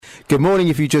Good morning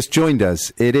if you just joined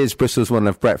us. It is Bristol's One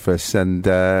Love Breakfast, and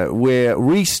we're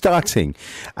restarting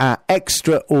our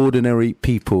Extraordinary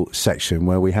People section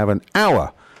where we have an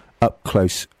hour up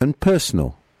close and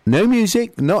personal. No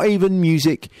music, not even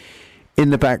music in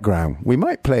the background. We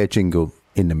might play a jingle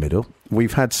in the middle.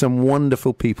 We've had some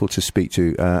wonderful people to speak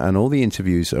to, and all the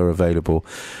interviews are available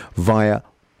via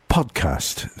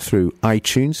podcast through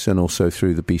iTunes and also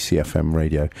through the BCFM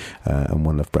radio and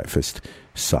One Love Breakfast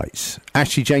sites.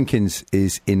 Ashley Jenkins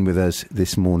is in with us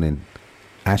this morning.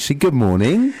 Ashley, good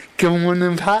morning. Good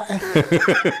morning, Pat.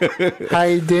 How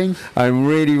you doing? I'm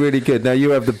really, really good. Now, you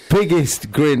have the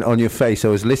biggest grin on your face. I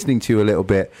was listening to you a little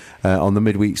bit on the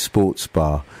Midweek Sports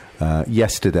Bar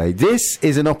yesterday. This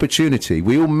is an opportunity.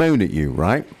 We all moan at you,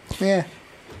 right? Yeah.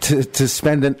 To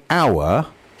spend an hour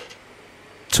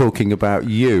talking about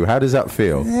you. How does that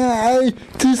feel? Yeah,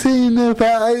 just so you know,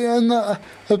 Pat, I'm not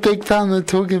a big fan of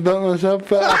talking about myself,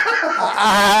 but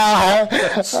I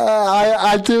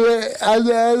do it.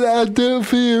 I do it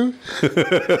for you.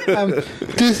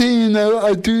 Just so you know,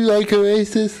 I do like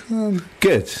Oasis.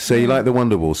 Good. So you like the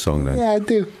Wonderwall song then? Yeah, I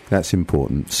do. That's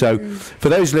important. So for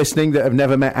those listening that have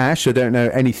never met Ash or don't know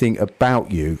anything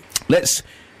about you,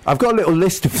 I've got a little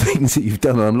list of things that you've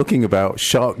done, and I'm looking about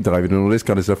shark diving and all this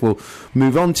kind of stuff. We'll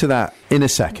move on to that in a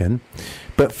second.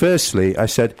 But firstly, I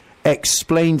said,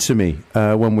 explain to me,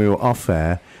 when we were off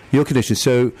air, your condition.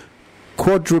 So,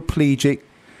 quadriplegic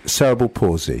cerebral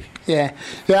palsy. Yeah,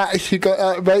 you actually got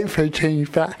that right for a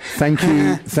change, Pat. Thank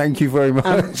you. Thank you very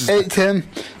much. It's a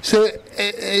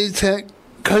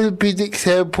quadriplegic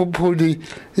cerebral palsy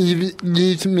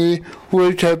leaves me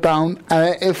wheelchair bound,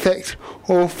 and it affects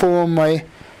all four of my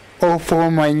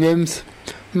limbs.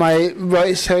 My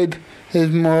right side is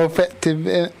more affected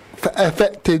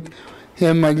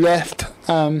than my left,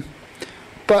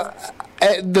 but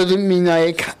it doesn't mean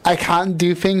I can't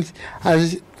do things,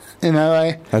 as you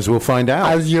know. As we'll find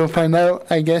out. As you'll find out,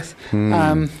 I guess.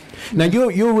 Now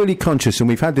you're really conscious, and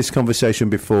we've had this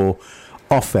conversation before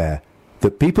off air,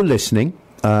 that people listening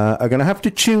are going to have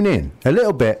to tune in a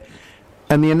little bit,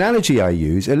 and the analogy I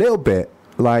use a little bit.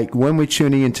 Like when we're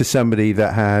tuning into somebody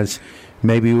that has,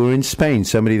 maybe we're in Spain,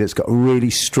 somebody that's got a really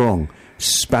strong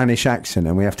Spanish accent,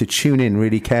 and we have to tune in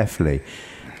really carefully.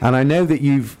 And I know that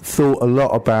you've thought a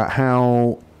lot about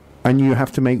how, and you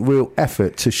have to make real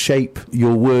effort to shape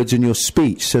your words and your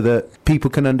speech so that people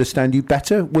can understand you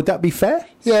better. Would that be fair?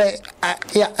 Yeah,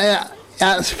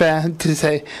 that's fair to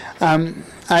say.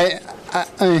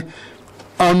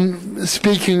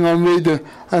 Speaking on radio,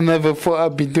 I never thought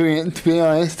I'd be doing it, to be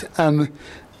honest. As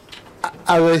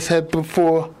I said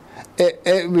before, it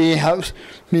really helps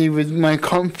me with my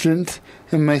confidence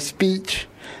in my speech.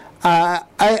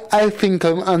 I think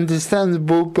I'm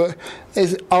understandable, but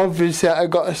it's obvious that I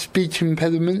got a speech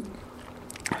impediment.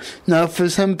 Now, for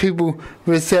some people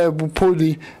with cerebral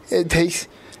palsy, it takes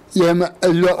a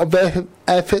lot of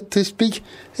effort to speak.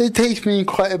 It takes me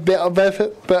quite a bit of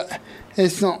effort, but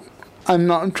I'm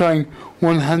not trying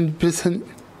 100%.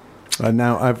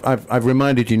 Now, I've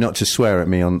reminded you not to swear at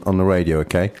me on the radio,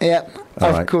 okay? Yeah,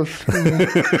 of course.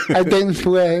 I don't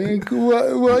swear.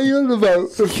 What are you on about?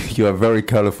 You have very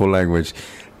colourful language.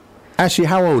 Ashley,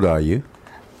 how old are you?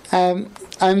 I'm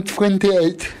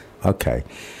 28. Okay.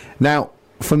 Now,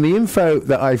 from the info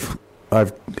that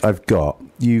I've got,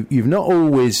 you've not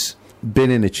always been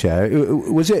in a chair.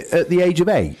 Was it at the age of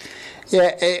 8?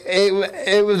 Yeah,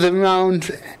 it was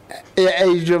around the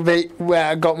age of 8 where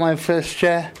I got my first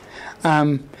chair.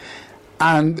 And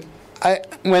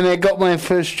when I got my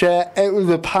first chair, it was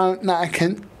apparent that I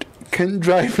couldn't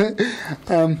drive it.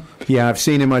 Yeah, I've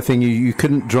seen in my thing you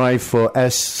couldn't drive for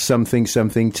S something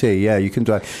T. Yeah, you can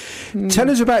drive. Tell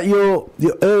us about your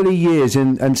early years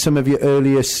and some of your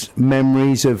earliest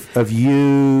memories of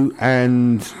you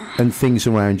and things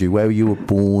around you, where you were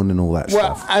born and all that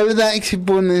stuff. Well, I was actually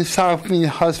born in Southmead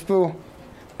Hospital,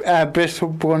 Bristol,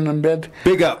 born and bred.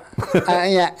 Big up.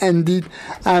 Yeah, indeed.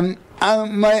 My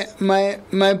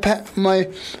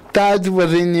dad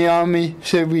was in the army,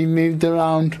 so we moved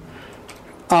around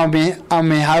army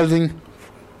housing,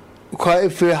 quite a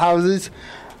few houses.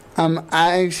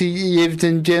 I actually lived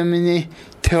in Germany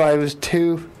till I was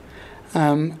 2,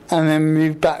 and then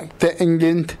moved back to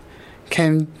England.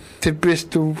 Came to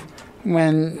Bristol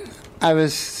when I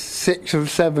was 6 or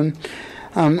 7.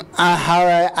 How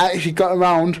I actually got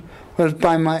around was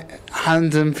by my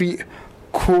hands and feet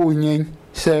crawling.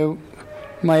 So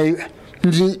my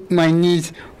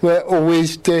knees were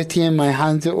always dirty and my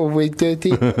hands are always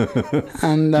dirty.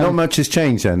 And not much has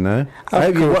changed then, no?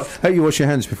 I hope you wash your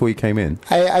hands before you came in.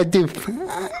 I do.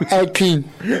 I clean,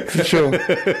 for sure.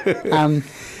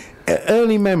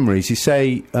 early memories, you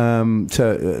say,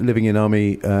 living in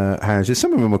army houses.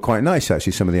 Some of them were quite nice,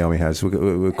 actually. Some of the army houses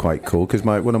were quite cool, because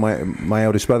one of my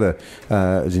eldest brother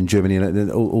was in Germany,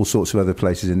 and all sorts of other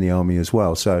places in the army as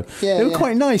well. So they were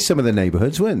quite nice, some of the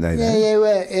neighbourhoods, weren't they? Yeah, they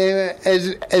were.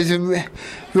 As a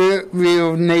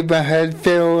real neighbourhood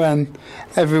feel, and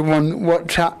everyone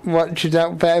watches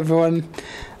out for everyone.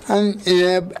 And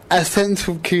a sense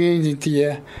of community,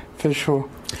 for sure.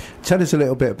 Tell us a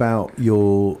little bit about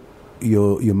your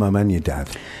mum and your dad.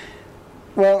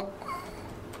 Well,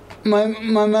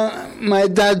 my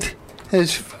dad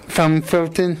is from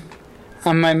Filton,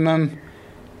 and my mum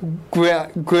grew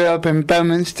up in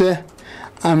Belminster.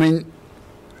 I mean,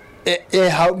 it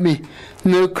helped me.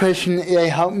 No question, it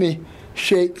helped me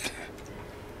shape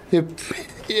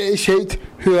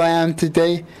who I am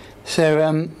today. So.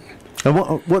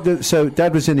 And so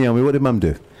Dad was in the army. What did Mum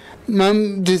do?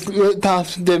 Mum just looked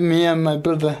after me and my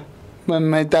brother when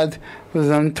my dad was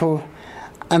on tour.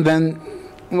 And then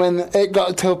when it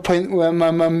got to a point where my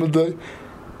mum was like,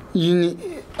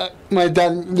 my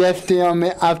dad left the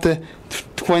army after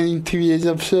 22 years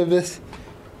of service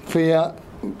for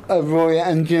a Royal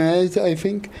Engineers, I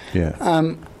think. Yeah.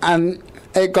 And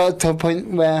it got to a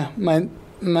point where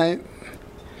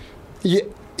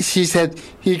she said,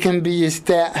 "You can be a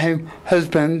stay-at-home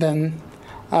husband, and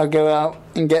I'll go out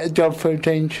and get a job for a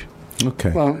change."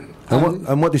 Okay. Well,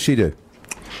 and what did she do?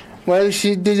 Well,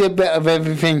 she did a bit of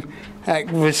everything, like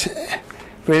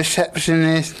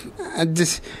receptionist, and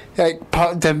just like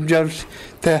part-time jobs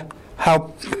to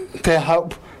help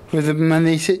with the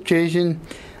money situation.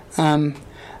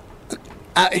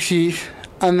 Actually,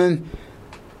 and then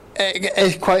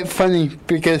it's quite funny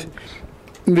because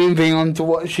moving on to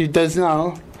what she does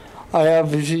now, I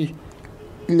obviously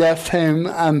left home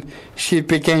and she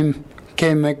became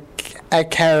a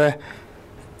carer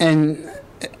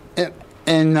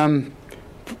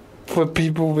for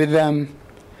people with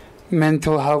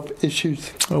mental health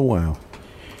issues. Oh wow!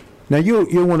 Now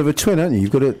you're one of a twin, aren't you?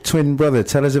 You've got a twin brother.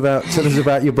 Tell us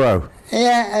about your bro.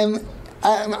 Yeah,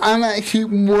 I'm actually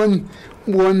one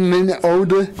minute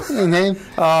older than him.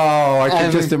 Oh, I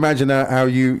can just imagine how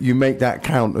you make that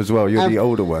count as well. You're the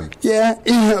older one. Yeah,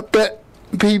 but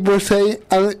people say,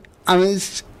 a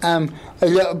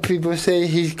lot of people say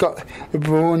he's got a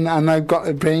brawn and I've got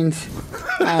the brains.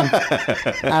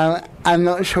 I'm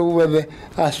not sure whether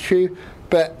that's true,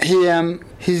 but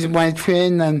he's my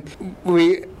twin, and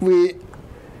we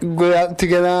grew up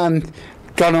together and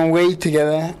got away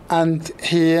together, and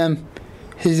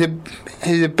he's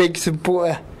a big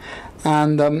supporter,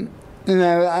 and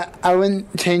I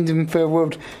wouldn't change him for the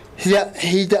world. He's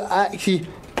actually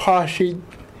partially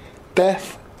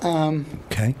deaf.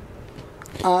 Okay.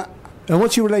 And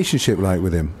what's your relationship like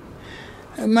with him?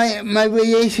 My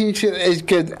relationship is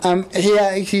good. He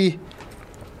actually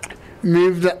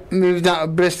moved out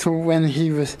of Bristol when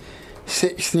he was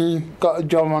 16. Got a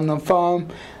job on the farm,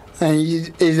 and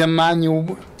he's a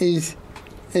manual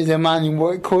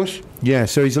workhorse. Yeah,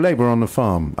 so he's a labourer on the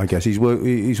farm, I guess. He's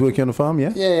working on the farm,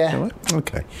 yeah? Yeah. Right.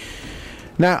 Okay.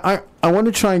 Now, I want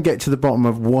to try and get to the bottom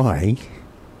of why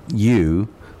you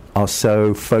are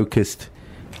so focused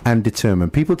and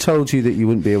determined. People told you that you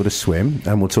wouldn't be able to swim,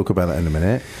 and we'll talk about that in a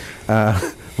minute.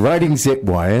 Riding zip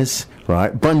wires,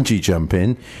 right? Bungee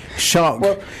jumping, shark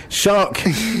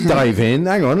diving.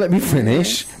 Hang on, let me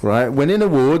finish. Right, winning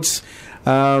awards,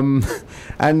 and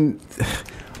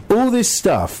all this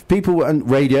stuff. People and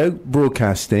radio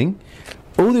broadcasting,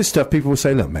 all this stuff. People will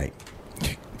say, "Look, mate,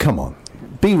 come on,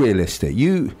 be realistic.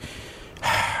 You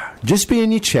just be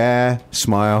in your chair,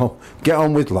 smile, get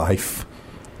on with life."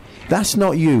 That's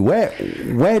not you.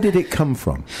 Where did it come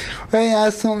from? Well, yeah,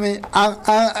 that's not me.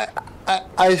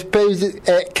 I suppose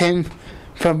it came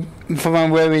from a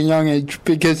very young age,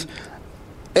 because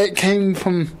it came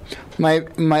from my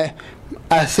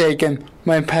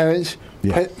parents'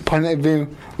 point of view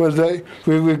was that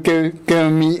we would go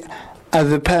and meet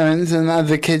other parents and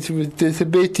other kids with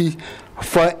disabilities.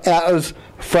 That was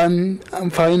fun,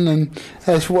 and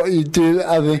that's what you do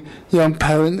as a young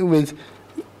parent with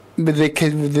the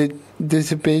kid with the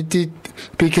disability,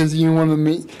 because you want to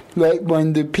meet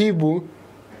like-minded people.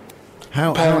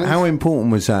 How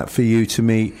important was that for you to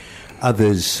meet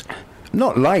others,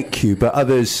 not like you, but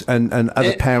others and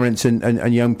other parents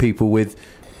and young people with,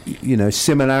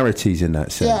 similarities in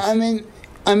that sense? Yeah,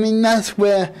 I mean that's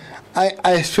where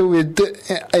I saw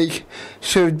it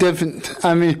so different.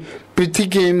 I mean,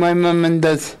 particularly my mum and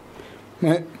dad's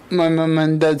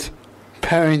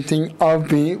parenting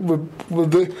of me,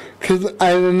 because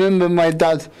I remember my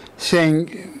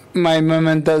mum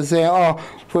and dad saying, "Oh,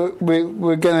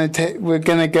 we're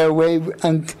gonna go away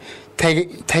and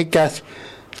take us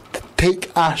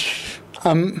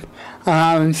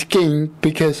around skiing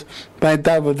because my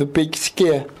dad was a big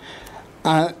skier,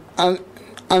 and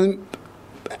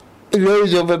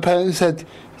loads of the parents said,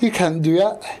 "You can't do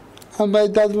that," and my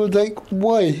dad was like,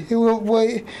 "Why?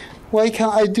 Why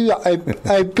can't I do that?"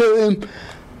 I built him.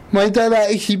 My dad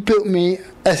actually built me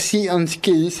a seat on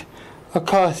skis, a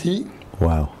car seat.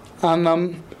 Wow.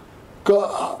 And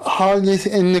got harness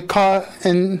in the car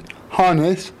and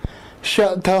harness,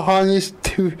 strapped the harness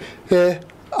to the.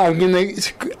 I'm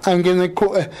gonna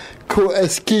call it a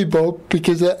ski bob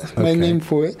because that's my name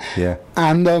for it. Yeah.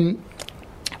 And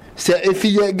so if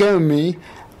you let go of me,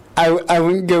 I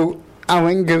wouldn't go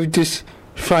just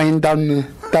flying down the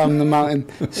mountain.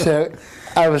 So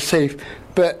I was safe.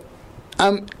 But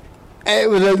it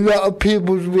was a lot of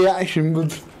people's reaction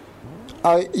was,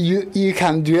 you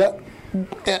can't do that.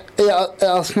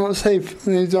 That's not safe.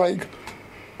 And it's like,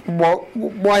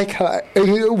 why can't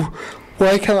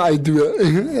I do it?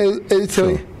 It's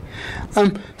sure.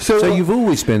 like, so you've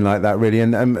always been like that, really,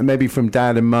 and maybe from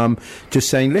dad and mum just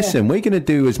saying, listen, we're going to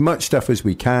do as much stuff as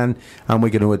we can, and we're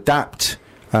going to adapt.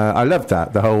 I love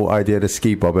that, the whole idea of the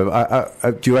ski bob.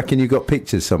 Do you reckon you got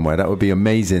pictures somewhere? That would be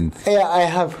amazing. Yeah, I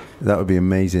have. That would be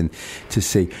amazing to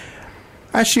see.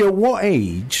 Actually, at what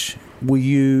age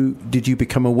did you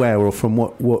become aware, or from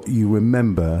what you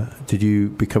remember, did you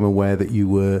become aware that you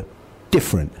were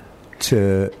different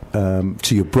to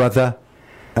your brother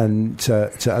and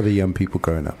to other young people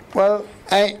growing up? Well,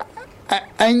 I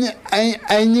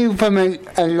knew from a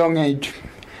young age,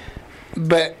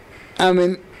 but I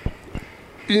mean,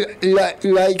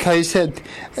 like I said,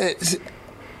 the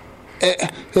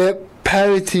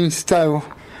parenting style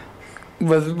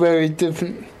was very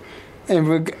different,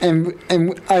 and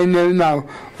I know now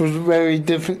was very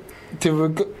different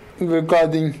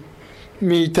regarding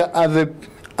me to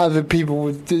other people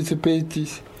with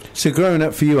disabilities. So growing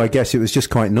up for you, I guess it was just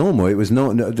quite normal. It was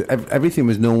everything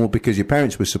was normal because your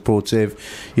parents were supportive,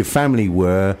 your family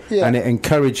were, and it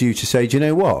encouraged you to say, do you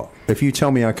know what? If you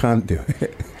tell me I can't do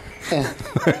it, yeah.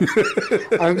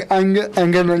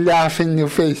 I'm gonna laugh in your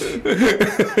face.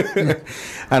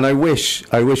 And I wish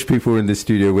people were in the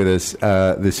studio with us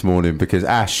this morning, because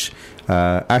Ash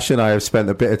and I have spent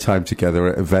a bit of time together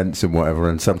at events and whatever,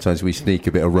 and sometimes we sneak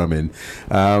a bit of rum in.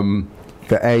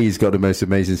 But he's got the most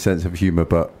amazing sense of humour.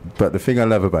 But the thing I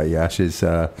love about you, Ash, is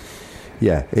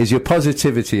your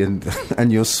positivity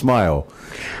and your smile.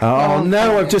 Oh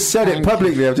no, I've just said it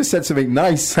publicly. I've just said something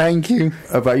nice. Thank you.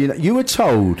 About you. You were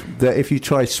told that if you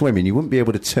tried swimming, you wouldn't be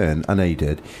able to turn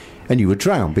unaided, and you would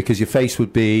drown because your face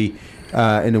would be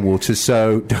in the water.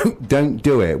 So don't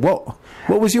do it. What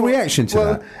was your reaction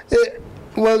to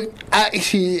that?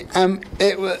 Actually,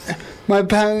 it was my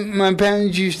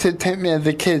parents used to take me as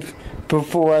a kid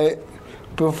before I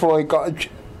got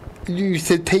used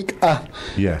to take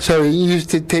So he used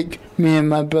to take me and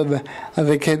my brother as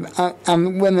a kid,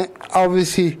 and when I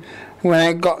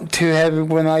got too heavy,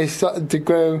 when I started to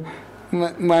grow,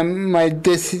 my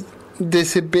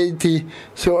disability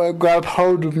sort of grabbed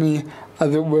hold of me,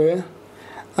 as it were.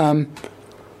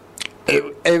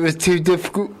 It was too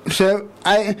difficult, so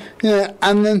and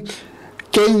then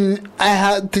I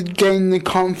had to gain the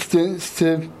confidence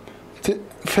to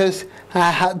first. I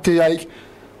had to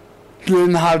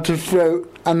learn how to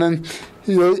float, and then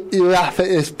you laugh at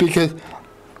this because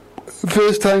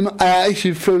first time I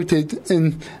actually floated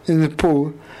in the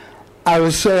pool, I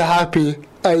was so happy,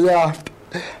 I laughed,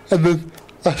 and then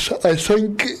I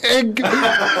sank. It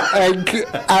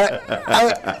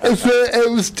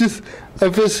was just a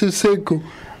vicious circle,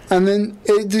 and then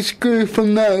it just grew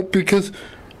from there because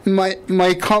my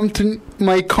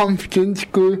confidence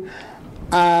grew.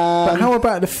 But how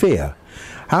about the fear?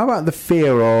 How about the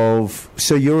fear of?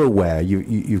 So you're aware,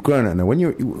 you've grown up now.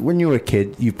 When you were a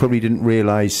kid, you probably didn't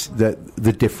realise that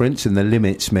the difference and the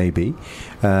limits, maybe,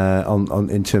 on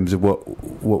in terms of what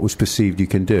was perceived you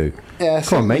can do. Yeah,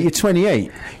 come on, mate. You're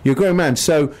 28. You're a grown man.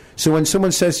 So when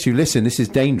someone says to you, "Listen, this is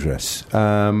dangerous,"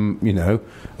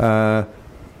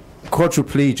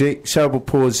 quadriplegic, cerebral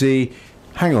palsy.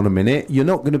 Hang on a minute. You're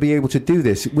not going to be able to do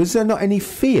this. Was there not any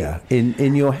fear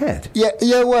in your head? Yeah,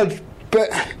 it was.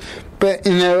 But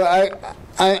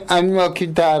I'm lucky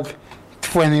to have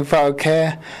 24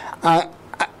 care.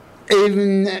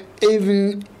 Even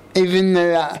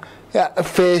though that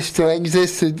fear still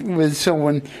existed with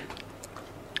someone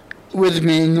with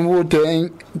me in the water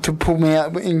to pull me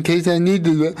up in case I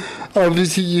needed it.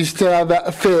 Obviously, you still have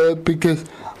that fear because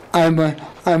I'm a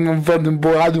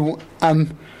vulnerable adult,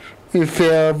 and you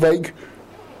fear of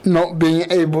not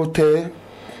being able to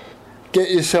get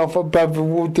yourself above the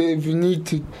water if you need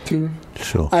to.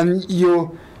 Sure. And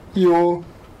your your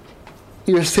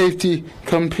safety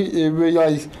completely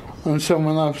relies on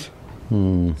someone else,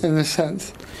 in a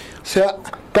sense. So,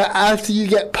 but after you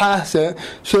get past it,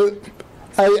 so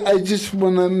I just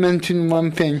want to mention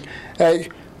one thing.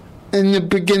 Like, in the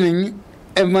beginning,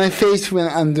 if my face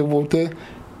went underwater,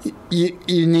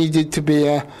 you needed to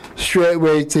be straight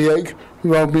away to like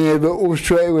roll me over or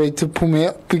straight away to pull me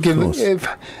up, because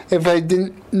if I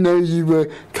didn't know you were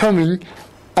coming,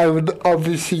 I would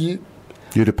obviously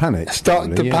you'd have panicked.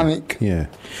 Start to panic. Yeah,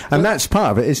 and that's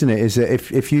part of it, isn't it? Is that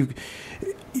if you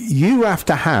have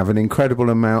to have an incredible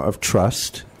amount of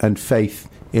trust and faith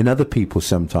in other people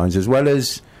sometimes, as well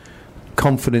as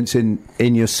confidence in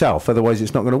yourself. Otherwise,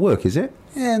 it's not going to work, is it?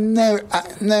 Yeah, no,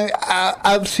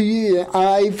 absolutely.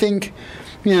 I think,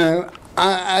 and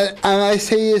I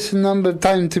say this a number of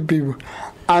times to people,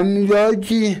 I'm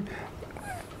largely,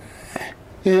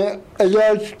 a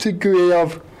large degree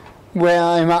of where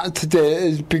I'm at today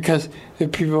is because the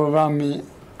people around me.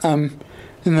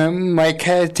 My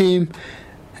care team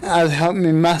has helped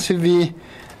me massively.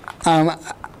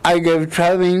 I go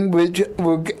travelling, which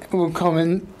we'll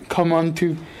come on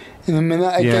to in a minute.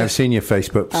 I guess. I've seen your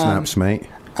Facebook snaps, mate.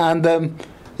 And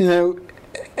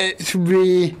it's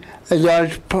really a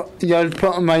large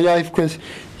part of my life, because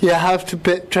you have to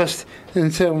put trust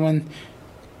in someone.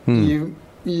 You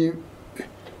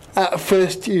at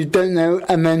first you don't know,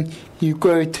 and then you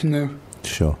grow to know.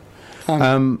 Sure.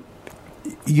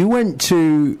 You went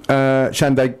to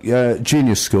Llandaig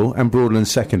Junior School and Broadland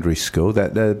Secondary School.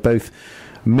 They're both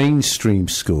mainstream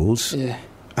schools. Yeah.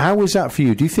 How was that for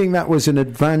you? Do you think that was an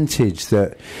advantage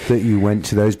that you went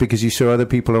to those because you saw other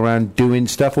people around doing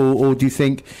stuff, or do you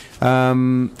think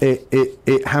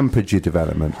it hampered your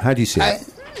development? How do you see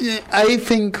it? I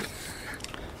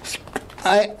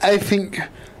think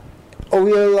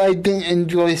although I didn't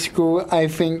enjoy school, I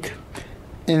think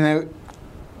I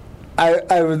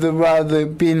would have rather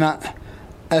been at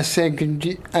a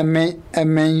secondary, a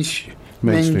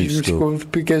mainstream schools,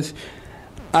 because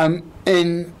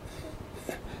in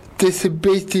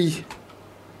disability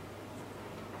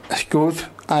schools,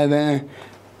 I don't know,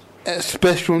 a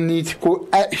special needs school,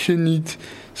 action needs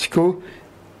school,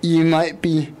 you may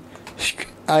be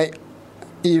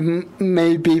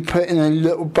put in a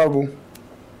little bubble.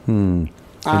 And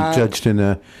judged in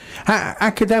a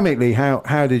academically.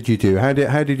 How did you do? How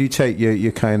did you take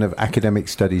your kind of academic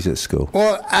studies at school?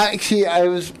 Well, actually, I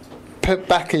was put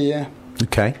back a year.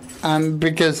 Okay.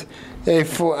 Because they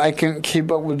thought I couldn't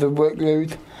keep up with the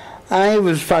workload. I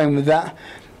was fine with that,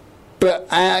 but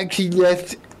I actually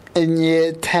left in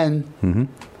year 10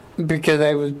 because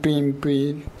I was being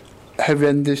bullied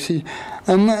horrendously.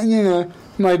 And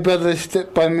my brother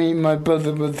stood by me. My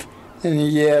brother was in a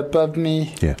year above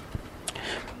me. Yeah.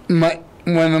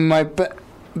 One of my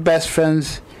best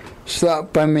friends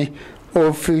stuck by me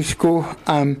all through school.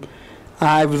 I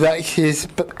was actually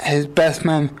his best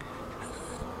man.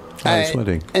 Nice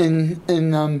wedding. In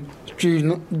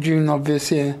June of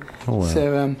this year. Oh, wow.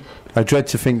 So I dread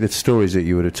to think the stories that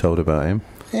you would have told about him.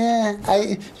 Yeah,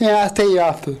 I'll tell you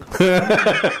after.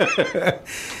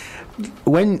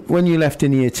 When you left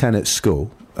in year 10 at school,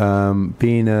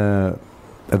 being a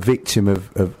victim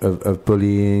of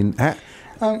bullying.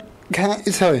 Can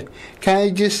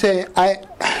I just say I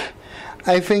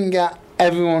think that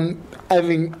everyone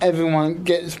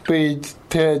gets bullied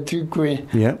to a degree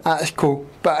at school,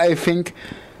 but I think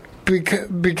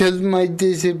because my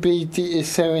disability is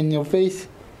so in your face,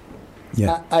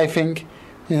 I think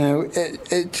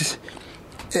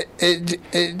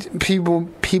people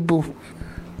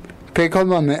pick up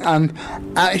on it, and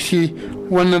actually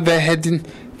one of the hidden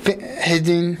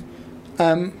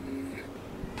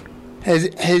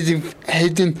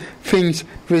things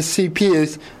with CP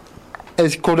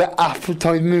is called an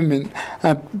aftertime movement.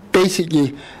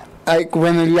 Basically, like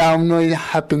when a loud noise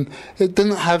happens, it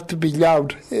doesn't have to be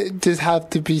loud. It just has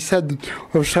to be sudden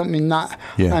or something that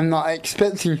I'm not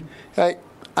expecting. Like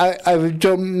I would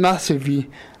jump massively,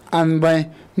 and my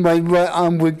right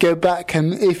arm would go back,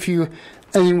 and if you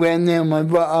anywhere near my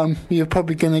right arm, you're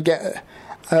probably going to get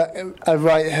a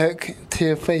right hook to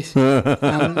your face. So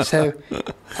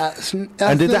that's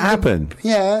and did that happen?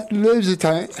 Yeah, loads of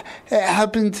times. It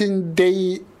happens in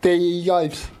daily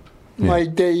lives. My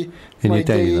daily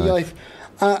life.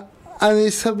 And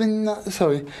it's something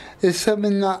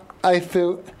that I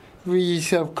feel really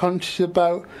self-conscious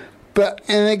about. But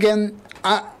and again,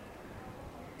 I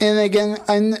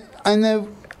know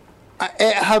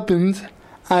it happens.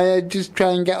 I just try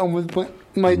and get on with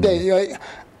my day. Like,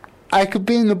 I could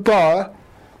be in the bar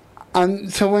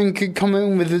and someone could come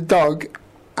in with a dog,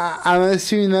 and as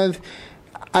soon as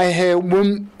I hear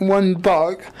one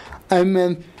bark, and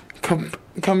then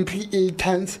completely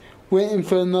tense, waiting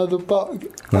for another bark.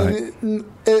 Right. And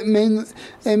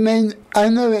I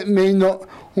know it may not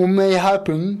or may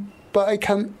happen, but I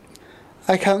can't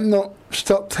not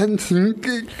stop tensing.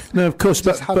 No, of course,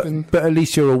 but at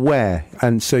least you're aware,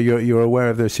 and so you're aware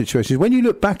of those situations. When you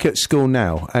look back at school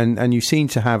now, and you seem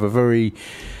to have a very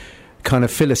kind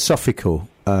of philosophical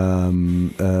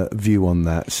view on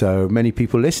that. So many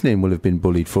people listening will have been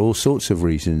bullied for all sorts of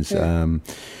reasons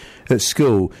at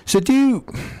school. So do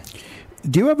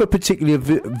you have a particular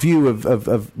view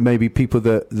of maybe people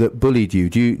that bullied you?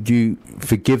 Do you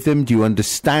forgive them? Do you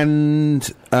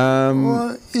understand?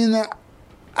 Well,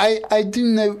 I do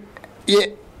know. Yeah,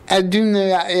 I do know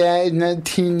that in the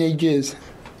teenagers,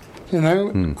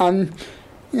 and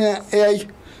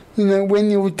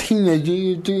when you're a teenager,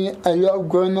 you're doing a lot of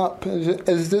growing up.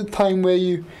 As the time where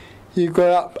you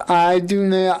grow up, I do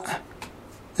know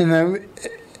that.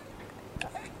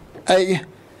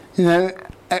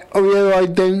 Although I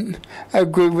don't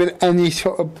agree with any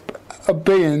sort of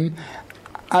bullying,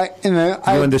 I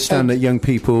understand that young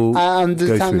people. I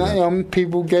understand that young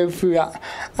people go through that,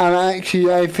 and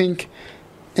actually, I think,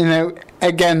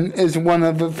 again, is one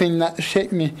of the things that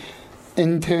shaped me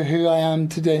into who I am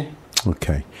today.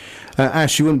 Okay.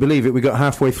 Ash, you wouldn't believe it. We got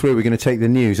halfway through. We're going to take the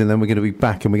news, and then we're going to be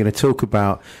back, and we're going to talk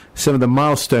about some of the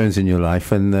milestones in your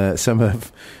life and some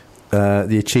of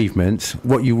the achievements.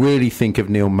 What you really think of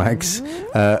Neil Maggs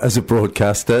as a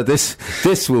broadcaster. This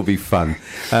will be fun,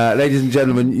 ladies and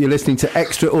gentlemen. You're listening to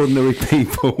Extraordinary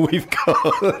People. We've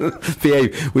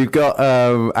got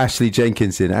Ashley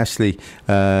Jenkins in. Ashley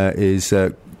is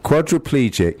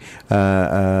quadriplegic,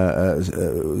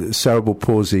 cerebral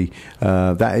palsy.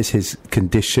 That is his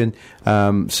condition.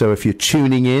 So if you're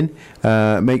tuning in,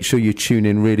 make sure you tune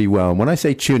in really well. And when I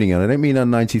say tuning in, I don't mean on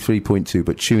 93.2,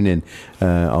 but tune in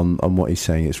on what he's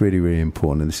saying. It's really, really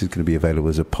important. And this is going to be available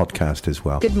as a podcast as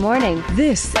well. Good morning.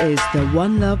 This is the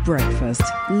One Love Breakfast,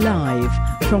 live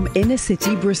from Inner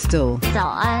City, Bristol. 早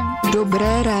安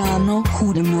Dobré ráno.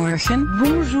 Goedemorgen.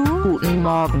 Bonjour Guten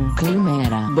Morgen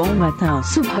Kalimera Bon matin.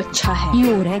 صبح अच्छा है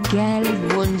Jó reggel.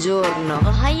 Buongiorno.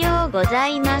 Ohayo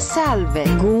gozaimasu Salve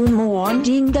Good morning.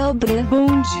 Dzień dobry.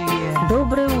 Bom dia.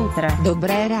 Dobre utro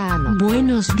Dobré ráno.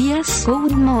 Buenos días.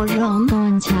 Good morning ตอ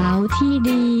นเช้าที่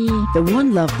ดี The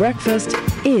One Love Breakfast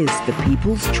is the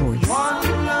people's choice.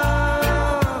 One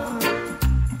love,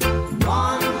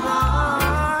 one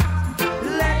heart.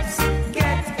 Let's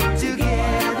get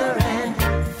together and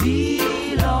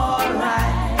feel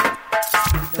alright.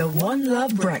 The One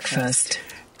Love Breakfast.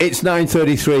 It's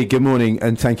 9:33. Good morning,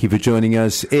 and thank you for joining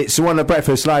us. It's One Love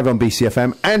Breakfast live on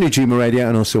BCFM and Ujuma Radio,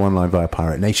 and also online via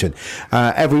Pirate Nation.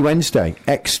 Every Wednesday,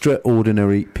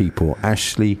 Extraordinary People.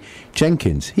 Ashley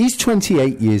Jenkins. He's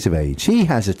 28 years of age. He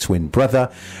has a twin brother.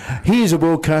 He is a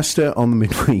broadcaster on the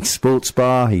Midweek Sports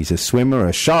Bar. He's a swimmer,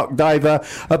 a shark diver,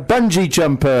 a bungee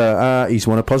jumper. He's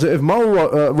won a positive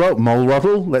mole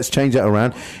model. Let's change that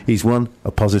around. He's won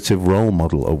a positive role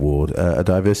model award, a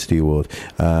diversity award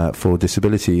for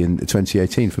disability in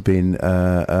 2018 for being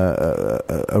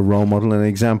a role model and an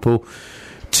example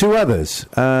to others.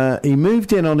 He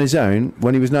moved in on his own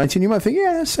when he was 19. You might think,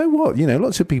 yeah, so what?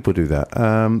 Lots of people do that.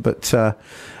 But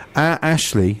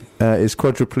Ashley is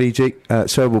quadriplegic,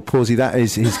 cerebral palsy. That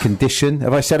is his condition.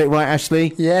 Have I said it right,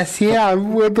 Ashley? Yes, yeah,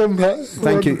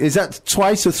 Thank you. Is that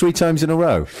twice or three times in a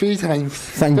row? 3 times.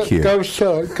 Thank you. Go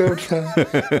sir.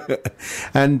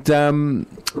 And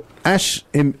Ash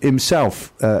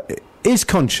himself is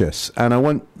conscious, and I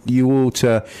want you all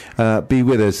to be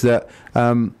with us that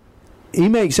he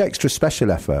makes extra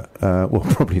special effort,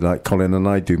 probably like Colin and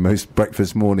I do most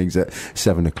breakfast mornings at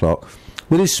 7 o'clock,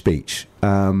 with his speech.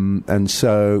 And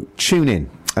so tune in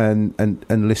and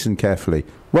listen carefully.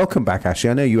 Welcome back, Ashley.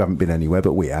 I know you haven't been anywhere,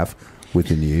 but we have with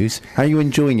the news. How are you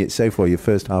enjoying it so far, your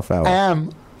first half hour? I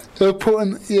am. You're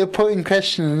putting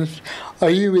questions. Are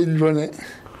you enjoying it?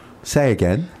 Say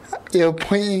again. Your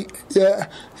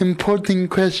important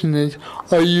question is,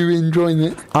 are you enjoying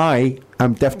it? I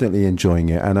am definitely enjoying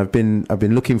it, and I've been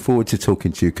looking forward to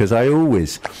talking to you, because I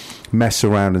always mess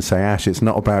around and say, Ash, it's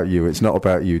not about you,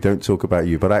 don't talk about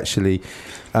you. But actually,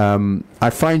 I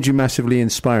find you massively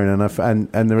inspiring,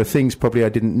 and there are things probably I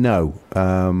didn't know.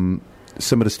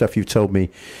 Some of the stuff you've told me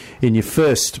in your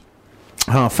first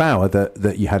half hour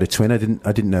that you had a twin. I didn't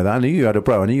know that. I knew you had a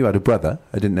brother. I knew you had a brother.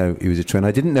 I didn't know he was a twin.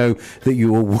 I didn't know that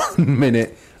you were 1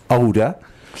 minute older.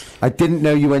 I didn't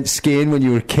know you went skiing when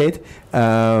you were a kid,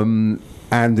 and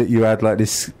that you had like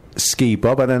this ski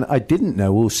bob. And then I didn't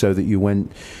know also that you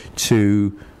went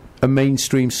to a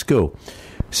mainstream school.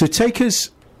 So take us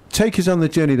take us on the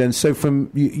journey then. So from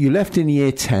you left in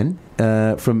year 10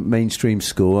 from mainstream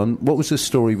school, and what was the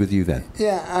story with you then?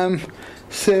 Yeah,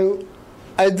 so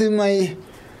I did my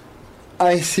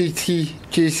ICT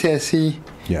GCSE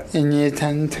in year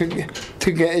 10 to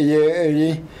get a year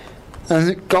early,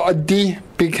 and got a D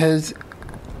because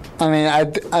I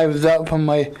was up on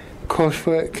my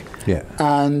coursework,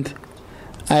 and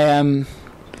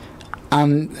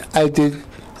I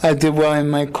did well in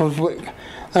my coursework,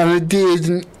 and a D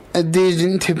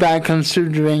isn't too bad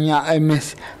considering that I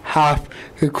missed half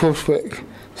the coursework,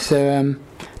 so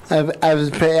I was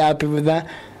pretty happy with that.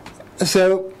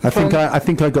 So I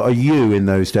think I got a U in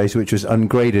those days, which was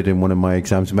ungraded in one of my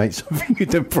exams, mate. So I think you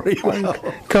did pretty well.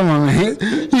 Come on, mate.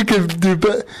 You could do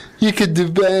better. You could do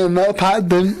better than that, Pat.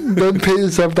 Don't put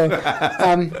yourself down.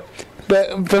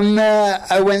 But from there,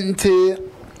 I went to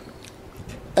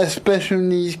a special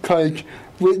needs college,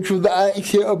 which was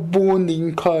actually a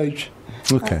boarding college.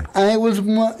 Okay. And it was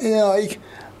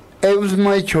it was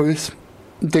my choice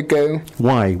to go.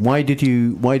 Why? Why did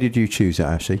you choose it,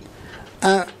 Ashley?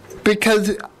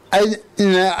 Because I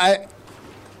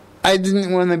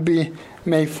didn't want to be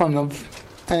made fun of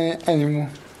anymore.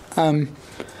 And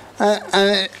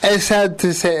it's sad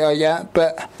to say like that,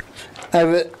 but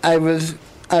I was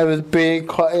being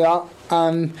quite a lot.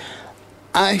 And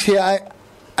actually,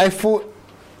 I thought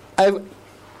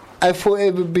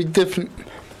it would be different,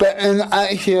 but and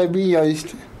actually I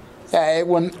realised that it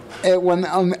went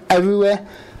on everywhere.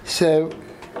 So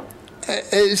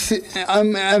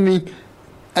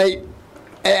it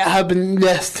happened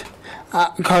less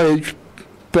at college,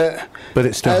 but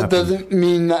it still happened. Doesn't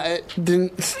mean that it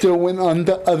didn't still went on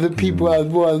to other people as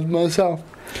well as myself.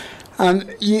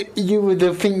 And you would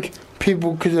think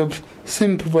people could have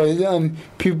sympathised, and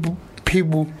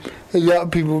a lot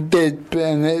of people did, but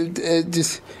it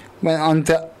just went on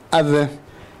to other,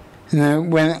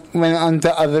 went on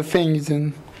to other things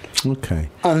and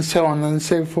so on and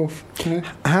so forth.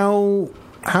 How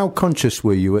conscious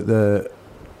were you at the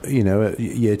at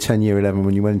year 10, year 11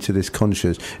 when you went into this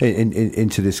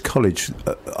into this college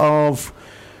of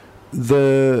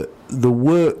the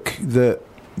work that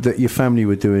your family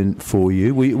were doing for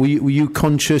you? Were you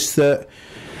conscious that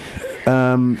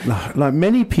like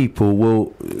many people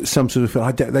will some sort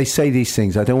of they say these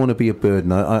things, I don't want to be a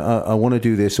burden, I want to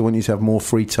do this, I want you to have more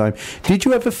free time. Did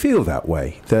you ever feel that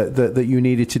way, that you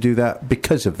needed to do that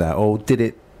because of that, or did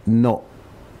it not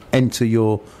enter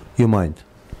your mind?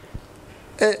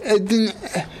 It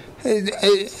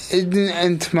didn't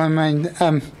enter my mind.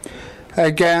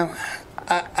 Again,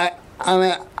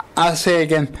 I'll say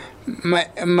again, my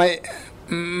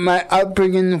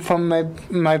upbringing from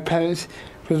my parents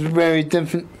was very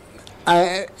different.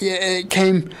 It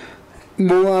came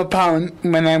more apparent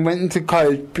when I went into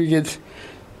college because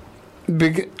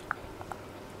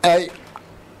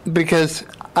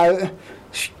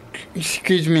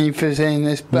excuse me for saying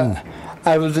this, but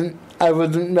I wasn't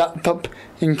wrapped up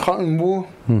in cotton wool.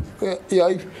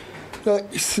 Like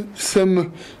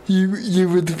some you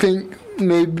would think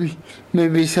maybe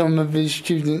some of his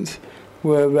students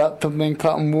were wrapped up in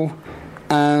cotton wool,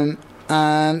 and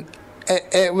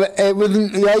it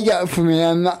wasn't like that for me,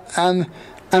 and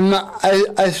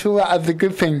I saw that as a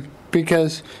good thing,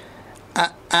 because I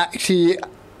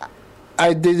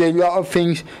did a lot of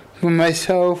things for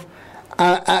myself.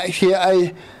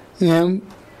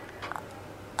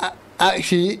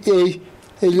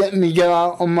 It let me go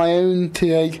out on my own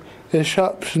to the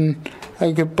shops, and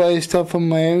I could buy stuff on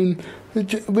my own,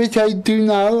 which I do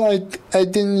now. I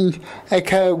didn't need a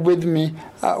car with me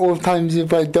at all times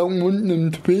if I don't want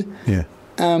them to be. Yeah.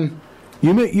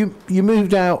 You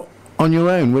moved out on your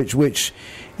own, which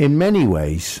in many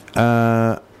ways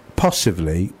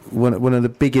possibly one of the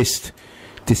biggest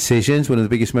decisions, one of the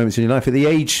biggest moments in your life at the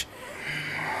age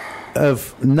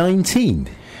of 19.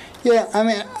 Yeah,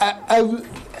 I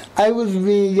was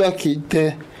really lucky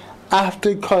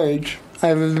after college.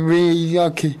 I was really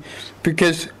lucky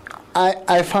because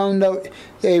I found out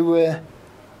the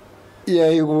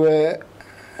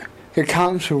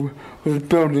council was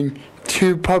building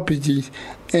 2 properties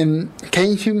in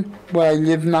Keynsham, where I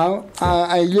live now.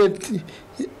 I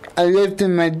lived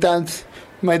in my parents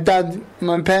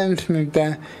moved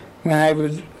there when I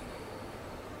was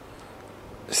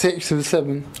 6 or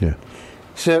 7. Yeah.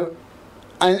 So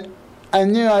I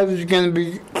knew I was going to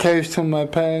be close to my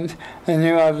parents. I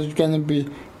knew I was going to be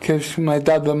close to my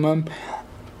dad and mum.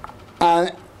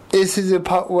 And this is the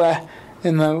part where,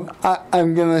 I'm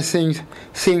going to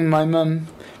sing my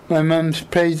mum's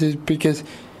praises, because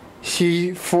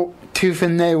she fought tooth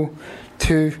and nail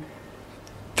to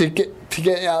get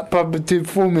that property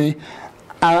for me.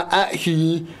 And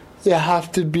actually, you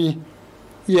have to be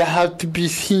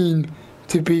seen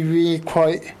to be really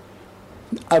quite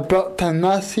abrupt and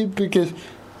nasty, because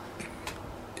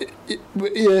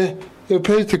your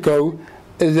protocol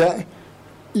is that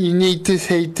you need to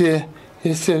say to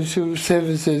your social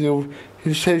services or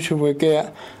your social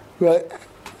worker, right,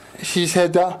 she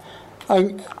said that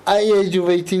at the age of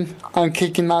 18, I'm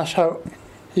kicking Ash out.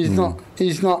 He's not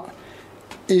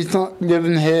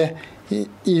living here.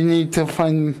 You need to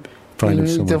find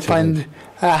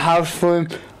a house for him.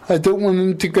 I don't want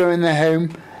him to go in a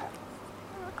home.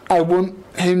 I want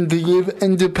him to live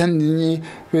independently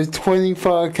with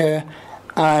 24 care,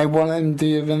 and I want him to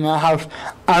live in a house.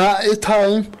 And at the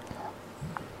time,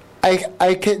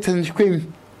 I kicked and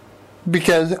screamed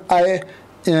because I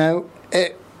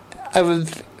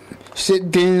was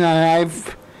sitting and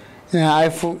I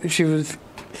thought she was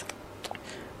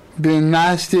being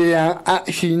nasty, and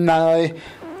actually now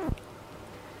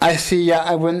I see that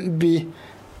I wouldn't be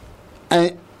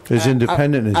as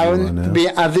independent as you I are wouldn't now. be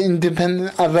as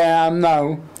independent as I am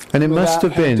now. And it must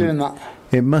have doing been, that.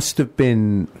 it must have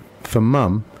been for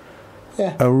Mum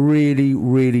Yeah. a really,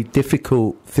 really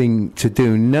difficult thing to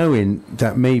do, knowing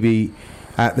that maybe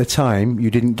at the time you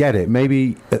didn't get it.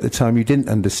 Maybe at the time you didn't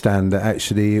understand that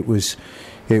actually it was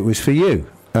for you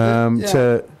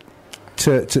to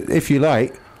if you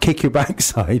like, kick your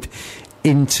backside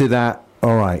into that.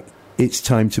 All right, it's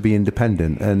time to be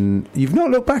independent, and you've not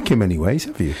looked back in many ways,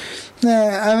 have you? No,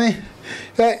 I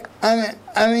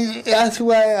mean that's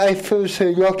why I feel so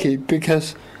lucky,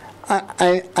 because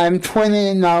I'm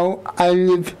 20 now. I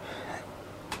live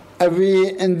a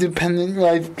really independent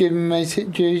life given my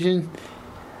situation.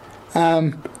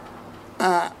 I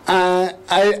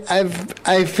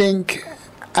think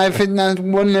that's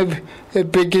one of the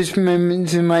biggest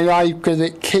moments in my life, because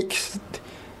it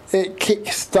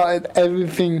kick-started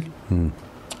everything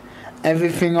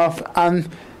off. And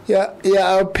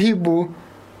our people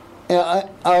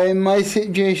are in my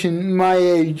situation, my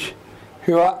age,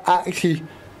 who are actually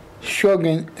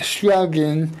struggling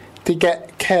to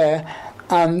get care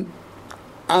and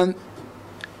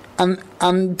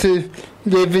to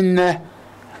live in a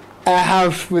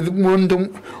house with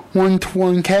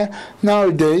one-to-one care.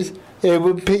 Nowadays, it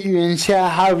would put you in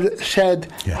shared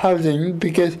housing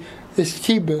because it's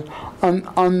cheaper.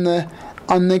 On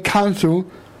the council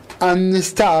and the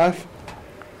staff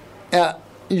that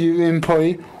you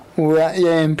employ or that you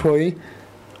employ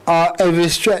are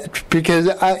overstretched, because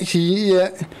actually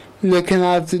you're looking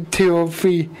after 2 or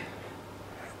 3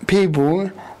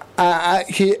 people,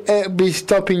 actually it'll be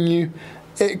stopping you.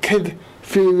 It could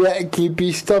theoretically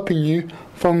be stopping you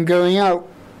from going out.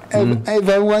 If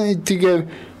I wanted to go,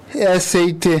 let's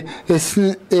say, to a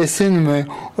cinema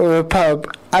or a pub,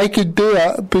 I could do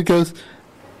that because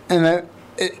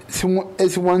it's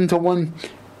one-to-one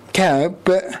care.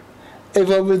 But if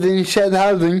I was in shared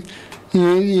housing,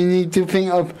 you need to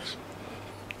think of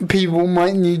people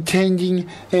might need changing,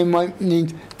 they might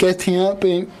need getting up,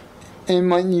 it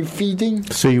might need feeding.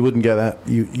 So you wouldn't get that.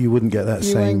 You wouldn't get that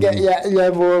You same wouldn't get that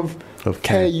level of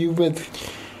care. you would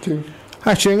do.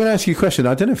 Actually, I'm going to ask you a question.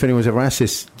 I don't know if anyone's ever asked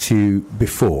this to you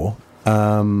before,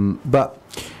 but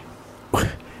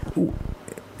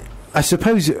I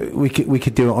suppose we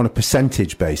could do it on a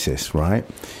percentage basis, right?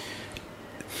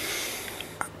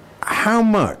 How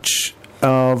much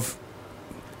of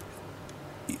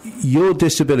your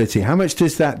disability, how much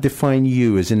does that define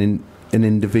you as an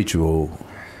individual?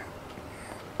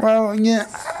 Well,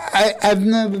 I've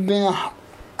never been.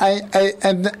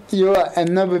 You're right, I've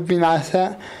never been asked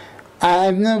that.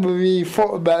 I've never really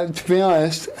thought about it, to be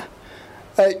honest.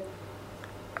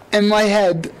 In my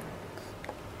head,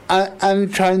 I'm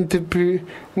trying to prove,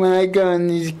 when I go on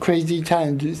these crazy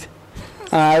challenges,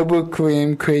 I will call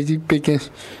them crazy because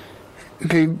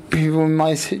people in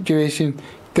my situation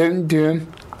don't do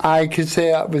them. I could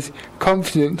say that with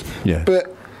confidence. Yeah.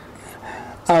 But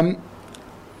I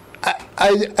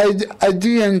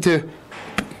do them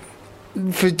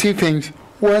for 2 things.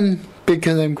 1,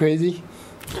 because I'm crazy.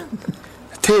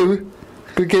 2,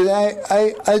 because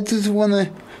I just want to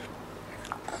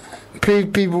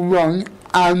prove people wrong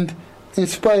and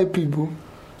inspire people.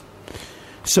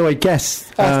 So I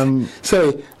guess...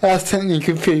 sorry, that's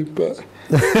technically 3, but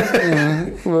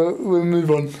we'll move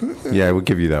on. Yeah, we'll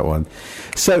give you that one.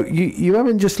 So you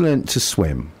haven't just learnt to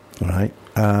swim, right?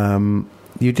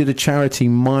 You did a charity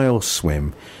mile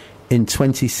swim in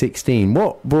 2016.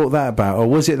 What brought that about? Or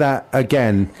was it that,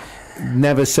 again,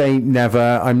 never say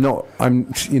never,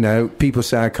 people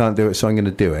say I can't do it, so I'm going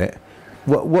to do it.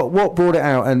 What brought it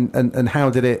out, and how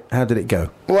did it go?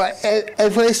 Well,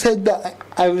 if I said that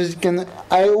I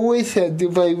always said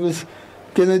if I was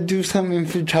gonna do something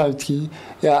for charity,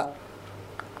 it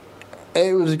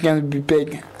was gonna be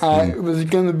big. It was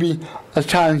gonna be a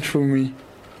challenge for me,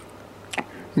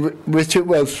 which it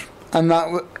was, and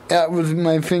that was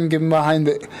my thinking behind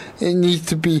it. It needs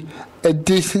to be a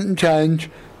decent challenge.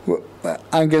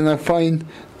 I'm gonna find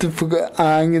difficult.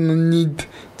 I'm gonna need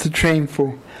to train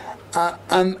for,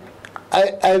 and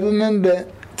I remember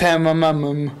telling my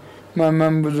mum. My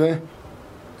mum was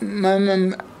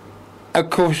a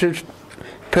cautious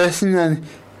person, and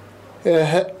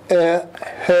her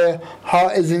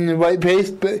heart is in the right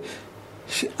place. But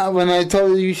when I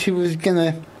told her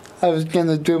I was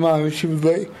gonna do a mile, she was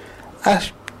like, "I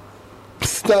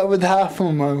start with half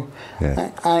a mile,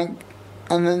 and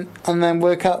then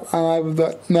work up." And I was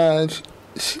like,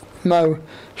 "No,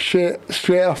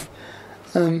 straight off."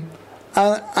 And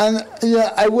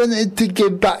I wanted to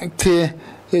give back to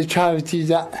the charities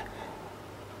that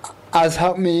have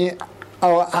helped me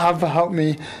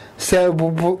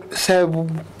Cerebral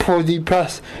Palsy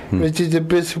Plus, which is a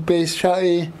Bristol-based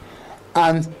charity,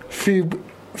 and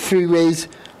Freeways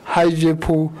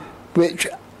Hydropool, which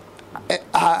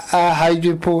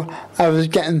Hydropool, I was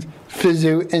getting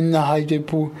physio in the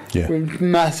Hydropool, which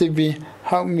massively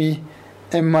helped me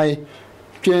in my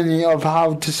journey of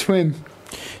how to swim.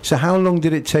 So how long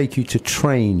did it take you to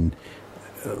train?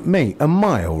 Me, a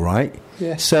mile, right?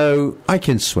 Yeah. So I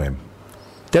can swim.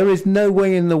 There is no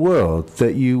way in the world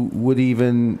that you would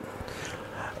even...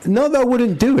 Not that I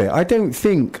wouldn't do it. I don't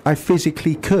think I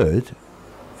physically could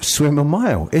swim a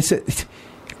mile. It's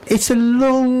a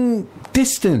long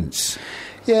distance.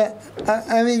 Yeah,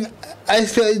 I mean, I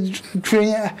started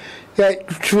training.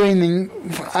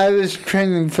 I was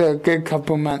training for a good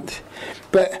couple of months,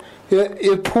 but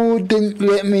your pool didn't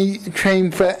let me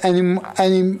train for any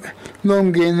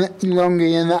longer than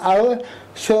an hour.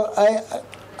 So I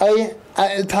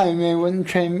at the time I wouldn't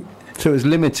train. So it was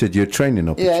limited your training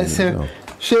opportunity. Yeah.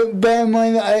 So bear in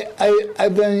mind I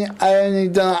only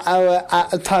done an hour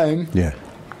at a time. Yeah.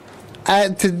 I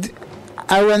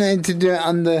wanted to do it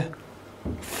under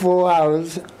 4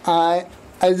 hours. I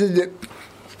did it,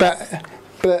 but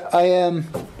I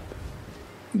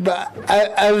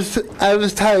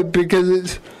was tired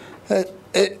because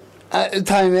it at the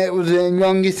time it was the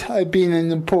longest I'd been in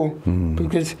the pool,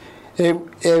 because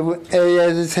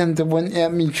the centre wouldn't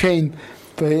let me train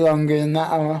for longer than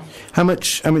that hour. How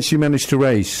much you managed to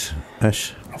raise,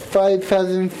 Ash?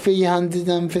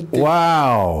 5,350.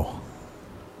 Wow,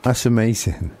 that's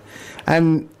amazing.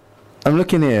 And I'm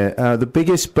looking here, the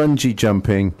biggest bungee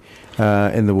jumping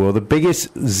in the world, the biggest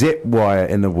zip wire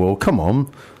in the world. Come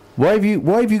on, why have you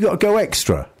got to go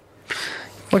extra?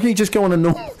 Why can't you just go on a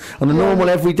normal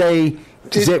everyday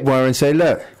zip wire and say,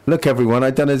 look everyone,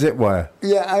 I've done a zip wire?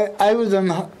 Yeah, I was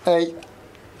on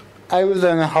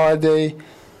a holiday.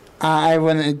 I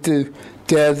wanted to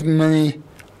do as many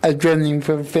adrenaline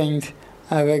for things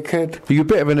as I could. Are you a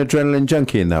bit of an adrenaline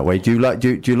junkie in that way? Do you like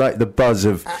the buzz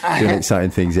of doing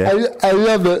exciting things? Yeah, I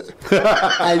love it.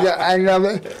 I love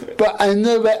it. But I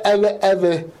never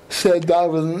ever said that I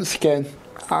wasn't scared.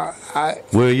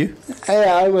 Were you?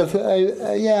 Yeah, I was.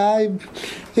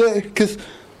 Because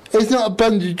it's not a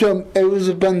bungee jump; it was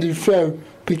a bungee throw.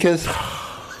 Because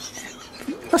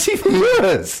that's even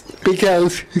worse.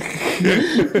 Because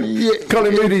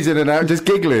Colin Moody's in and out, just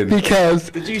giggling. Because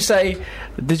did you say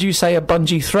a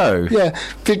bungee throw? Yeah,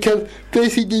 because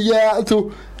basically you had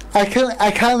to. I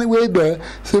can't wait there.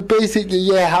 So basically,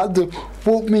 you had to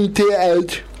walk me to the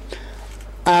edge,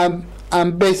 and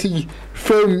basically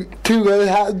throw me to where I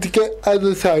had to get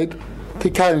other side to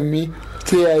carry me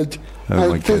to the edge,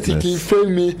 and physically throw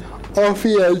me off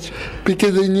the edge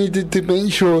because I needed to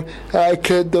make sure that I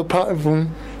cleared the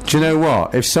platform. Do you know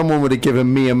what? If someone would have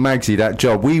given me and Magsy that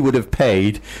job, we would have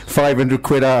paid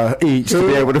 £500 each to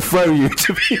be able to throw you.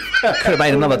 Could have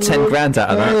made another 10 grand out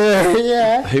of that.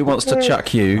 Yeah. Who wants to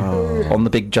chuck you on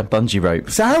the big bungee rope?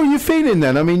 So how are you feeling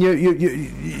then? I mean,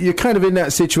 you're kind of in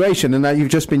that situation, and now you've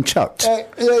just been chucked.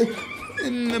 But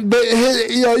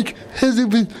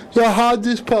the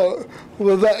hardest part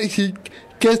was actually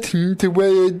getting to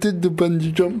where I did the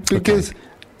bungee jump, because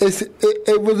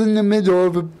it was in the middle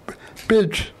of a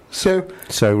bridge, so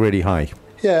really high.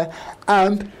 Yeah,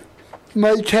 and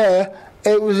my chair,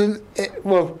 the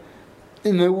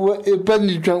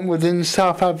bungee jump was in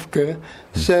South Africa,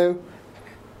 so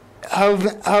health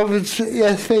and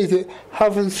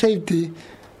safety.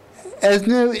 There's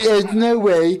no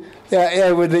way that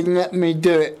they would let me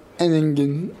do it in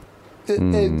England. I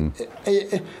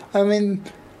mean,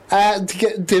 I had to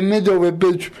get to the middle of a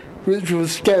bridge, which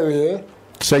was scarier,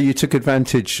 So you took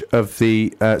advantage of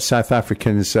the South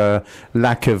Africans'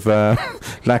 lack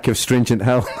of stringent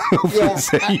health and Yeah.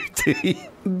 safety.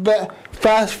 But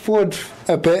fast forward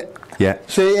a bit. Yeah.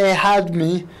 So they had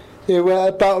me. They were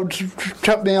about to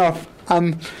cut me off.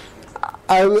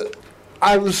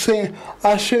 I was saying,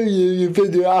 I'll show you the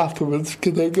video afterwards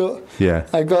because I got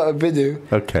a video.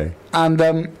 Okay. And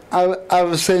I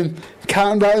was saying,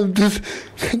 count down, just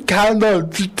count down,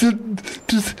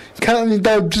 just count me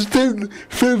down, just don't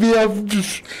throw me off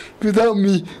just without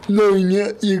me knowing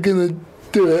you're gonna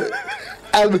do it.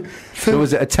 And So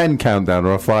was it a 10 countdown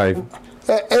or a 5?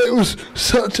 it was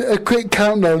such a quick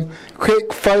countdown,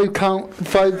 quick 5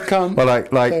 count. Well,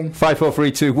 like 5, 4,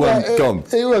 3, 2, 1, gone.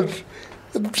 It was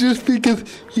just because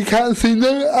you can't see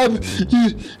no.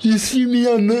 You see me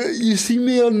on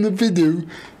the video.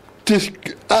 Just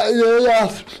at the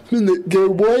last minute, go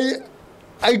wait,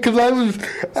 because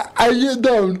I get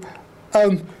down.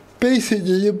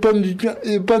 Basically, your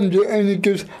bungee only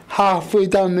goes halfway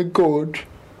down the gorge,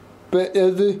 but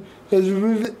there's a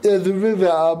river at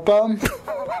the bottom.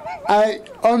 It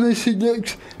honestly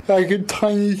looks like a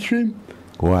tiny stream.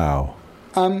 Wow.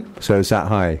 So is that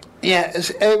high? Yeah,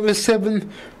 it was 7.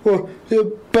 Well,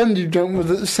 the bungee jump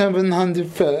was at 700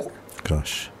 feet.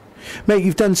 Gosh. Mate,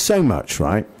 you've done so much,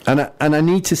 right? And I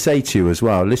need to say to you as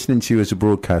well, listening to you as a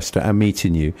broadcaster and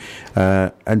meeting you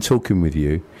and talking with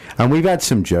you, and we've had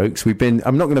some jokes. I'm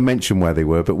not going to mention where they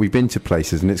were, but we've been to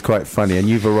places and it's quite funny, and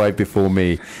you've arrived before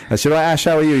me. I said, right, Ash,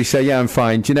 how are you? You say, yeah, I'm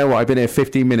fine. Do you know what? I've been here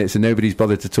 15 minutes and nobody's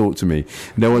bothered to talk to me.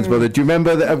 No one's bothered. Do you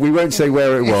remember that? We won't say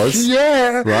where it was.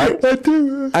 Yeah, right? I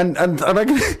do. And I'm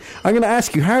going to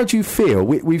ask you, how do you feel?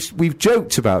 We've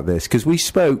joked about this because we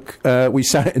spoke. We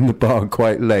sat in the bar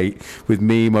quite late with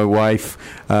me, my wife,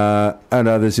 and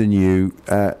others, and you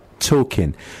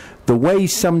talking. The way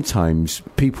sometimes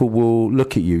people will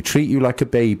look at you, treat you like a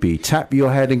baby, tap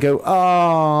your head, and go,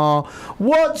 "Ah,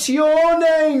 what's your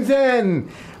name then?"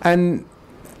 And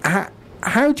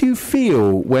how do you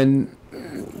feel when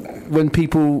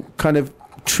people kind of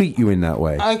treat you in that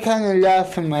way? I kind of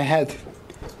laugh in my head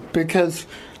because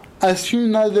as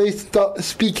soon as they start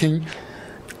speaking,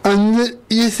 and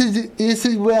this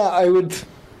is where I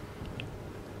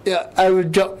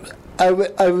would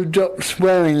drop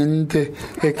swearing into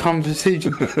the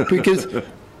conversation because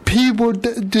people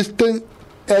just don't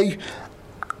like.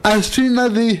 As soon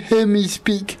as they hear me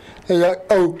speak, they're like,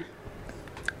 "Oh,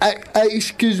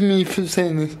 excuse me for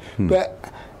saying this," but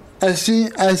as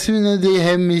soon as they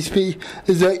hear me speak,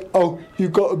 it's like, "Oh, you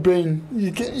got a brain.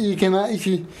 You can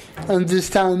actually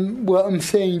understand what I'm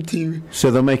saying to you." So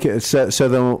they'll make it. So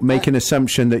they'll make an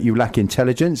assumption that you lack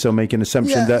intelligence, or make an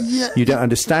assumption that you don't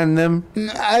understand them.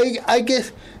 I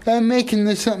guess they're making an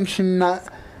assumption that,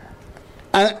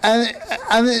 and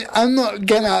I'm not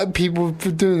getting at people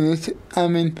for doing this. I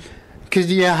mean,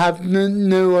 because you have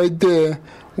no idea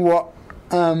what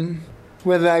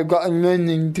whether I've got a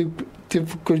learning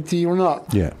difficulty or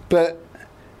not. Yeah. But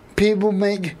people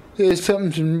make the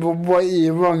assumption, rightly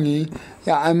or wrongly,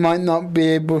 that I might not be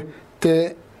able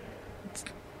to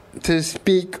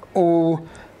speak, or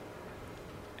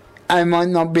I might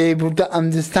not be able to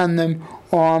understand them,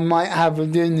 or I might have a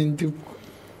learning difficulty.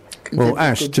 Well,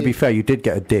 Ash, to be fair, you did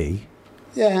get a D.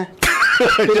 Yeah.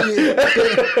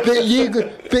 but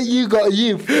you got a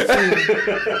youth.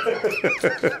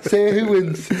 So who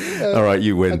wins? All right,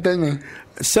 you win. I don't know.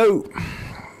 So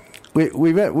we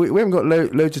haven't got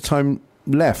loads of time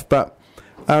left, but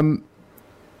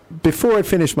before I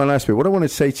finish my last bit, what I want to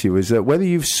say to you is that whether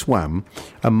you've swam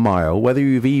a mile, whether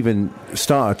you've even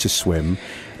started to swim,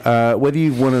 whether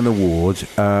you've won an award,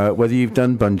 whether you've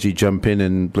done bungee jumping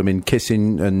and blooming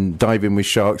kissing and diving with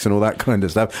sharks and all that kind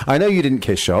of stuff. I know you didn't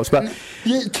kiss sharks, but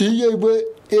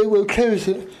It were close.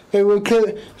 It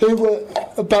were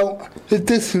about the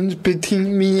distance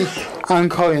between me and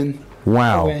Colin.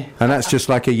 wow, Okay. and that's just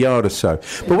like a yard or so.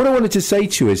 But what I wanted to say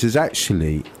to you is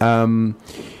actually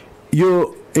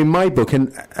you're in my book,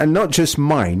 and not just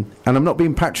mine, and I'm not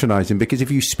being patronising, because if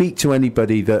you speak to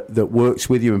anybody that works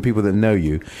with you and people that know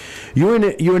you, you're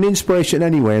an inspiration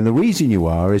anyway. And the reason you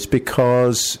are is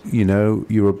because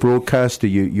you're a broadcaster.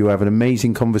 You have an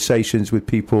amazing conversations with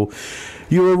people.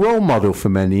 You're a role model for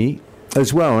many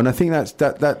as well, and I think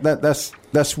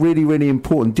that's really, really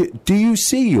important. Do you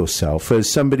see yourself as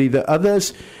somebody that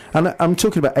others, and I'm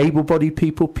talking about able-bodied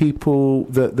people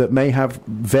that may have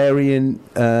varying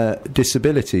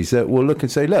disabilities, that will look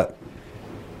and say, look,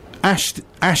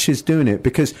 Ash is doing it,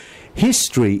 because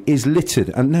history is littered,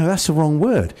 and no, that's the wrong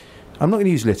word. I'm not going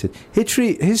to use littered.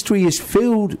 History is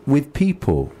filled with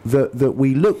people that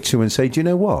we look to and say, do you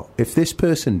know what? If this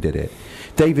person did it,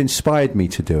 they've inspired me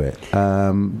to do it.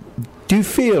 Do you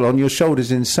feel on your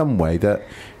shoulders in some way that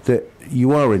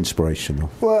you are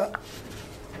inspirational? Well,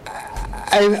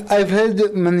 I've heard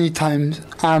it many times.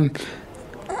 In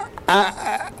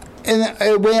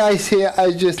a way I see it,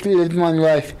 I just lived my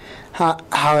life how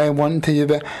I want to live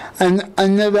it. And I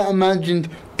never imagined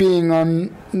being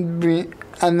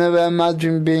I never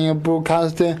imagined being a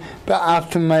broadcaster, but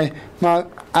after my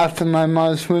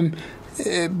mile swim,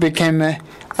 it became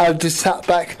I just sat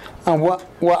back and what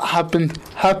happened,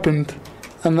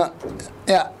 and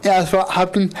that's what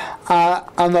happened,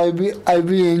 and I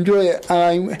really enjoy it,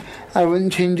 and I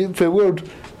wouldn't change it for the world.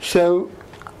 So,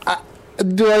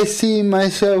 do I see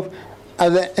myself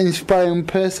as an inspiring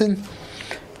person?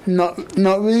 Not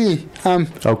really.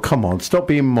 Oh, come on, stop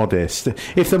being modest.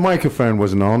 If the microphone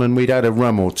wasn't on and we'd had a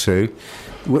rum or two,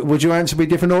 would your answer be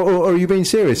different, or are you being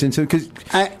serious? Because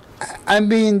I'm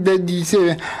being deadly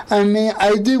serious. I mean,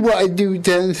 I do what I do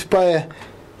to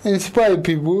inspire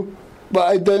people, but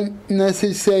I don't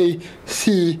necessarily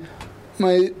see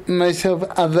myself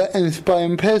as an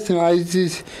inspiring person. I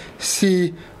just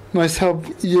see myself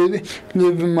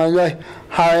living my life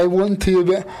how I want to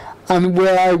live it, and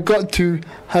where I've got to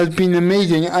has been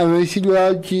amazing. And it's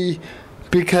largely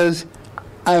because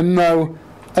I'm now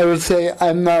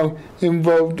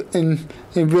involved in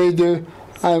radio.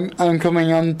 I'm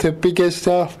coming on to bigger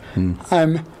stuff.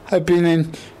 I've been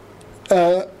in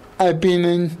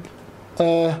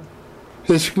the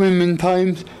Swimming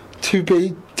Times, Two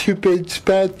Big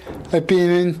Spad. I've been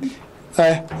in.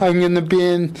 I'm going to be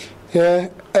in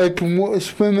Open Water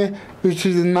Swimmer, which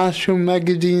is a national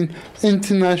magazine,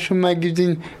 international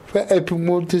magazine for open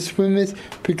water swimmers,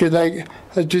 because I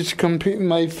just completed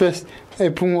my first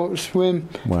open water swim.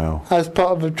 Wow! As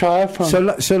part of a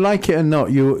triathlon. So like it or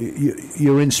not,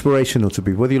 you're inspirational to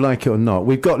people, whether you like it or not.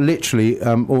 We've got literally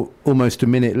almost a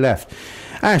minute left.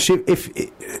 Ash, if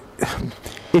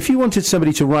you wanted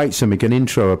somebody to write something, an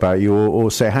intro about you,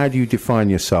 or say, how do you define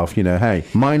yourself? You know, hey,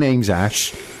 my name's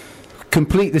Ash.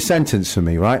 Complete the sentence for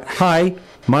me, right? Hi,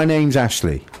 my name's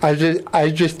Ashley. I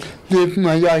just live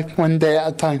my life one day at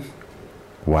a time.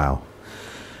 Wow.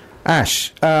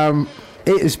 Ash,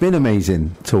 it has been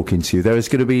amazing talking to you. There is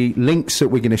going to be links that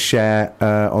we're going to share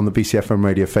on the BCFM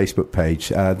Radio Facebook page.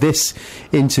 This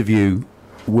interview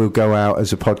will go out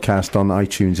as a podcast on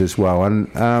iTunes as well.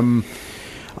 And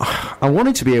I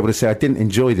wanted to be able to say I didn't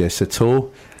enjoy this at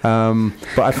all.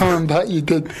 But I can't bet you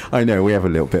did. I know, we have a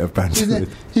little bit of banter.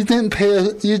 You didn't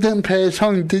play a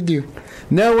song, did you?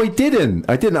 No, I didn't.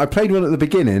 I played one at the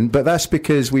beginning, but that's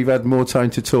because we've had more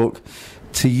time to talk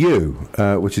to you,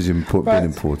 which has been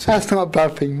important. That's not a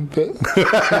bad thing, but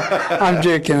I'm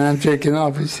joking,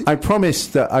 obviously. I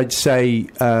promised that I'd say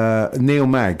Neil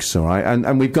Maggs, all right?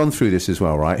 And we've gone through this as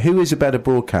well, right? Who is a better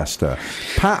broadcaster?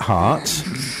 Pat Hart,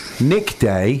 Nick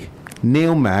Day,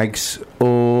 Neil Maggs,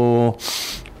 or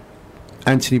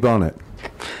Anthony Barnett?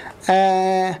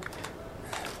 Pat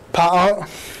Hart.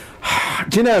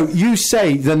 Do you know, you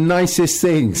say the nicest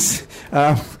things.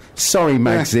 Sorry,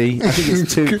 Maggsy. I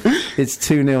think it's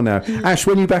 2-0 now. Ash,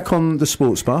 when are you back on the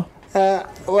sports bar?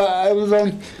 Well, I was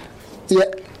on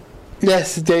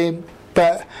yesterday,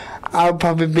 but I'll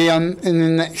probably be on in the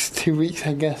next 2 weeks,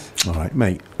 I guess. All right,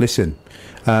 mate. Listen,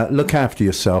 look after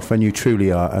yourself, and you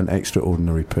truly are an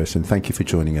extraordinary person. Thank you for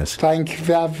joining us. Thank you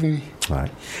for having me. All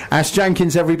right. Ash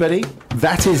Jenkins, everybody.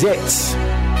 That is it.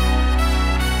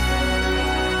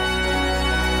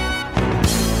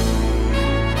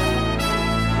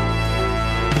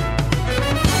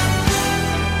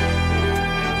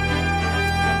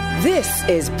 This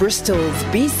is Bristol's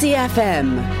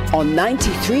BCFM on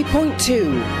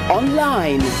 93.2,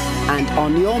 online and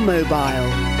on your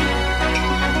mobile.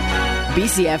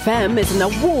 BCFM is an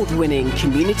award-winning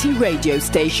community radio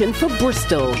station for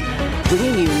Bristol,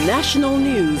 bringing you national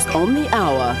news on the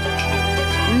hour.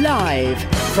 Live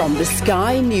from the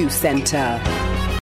Sky News Centre.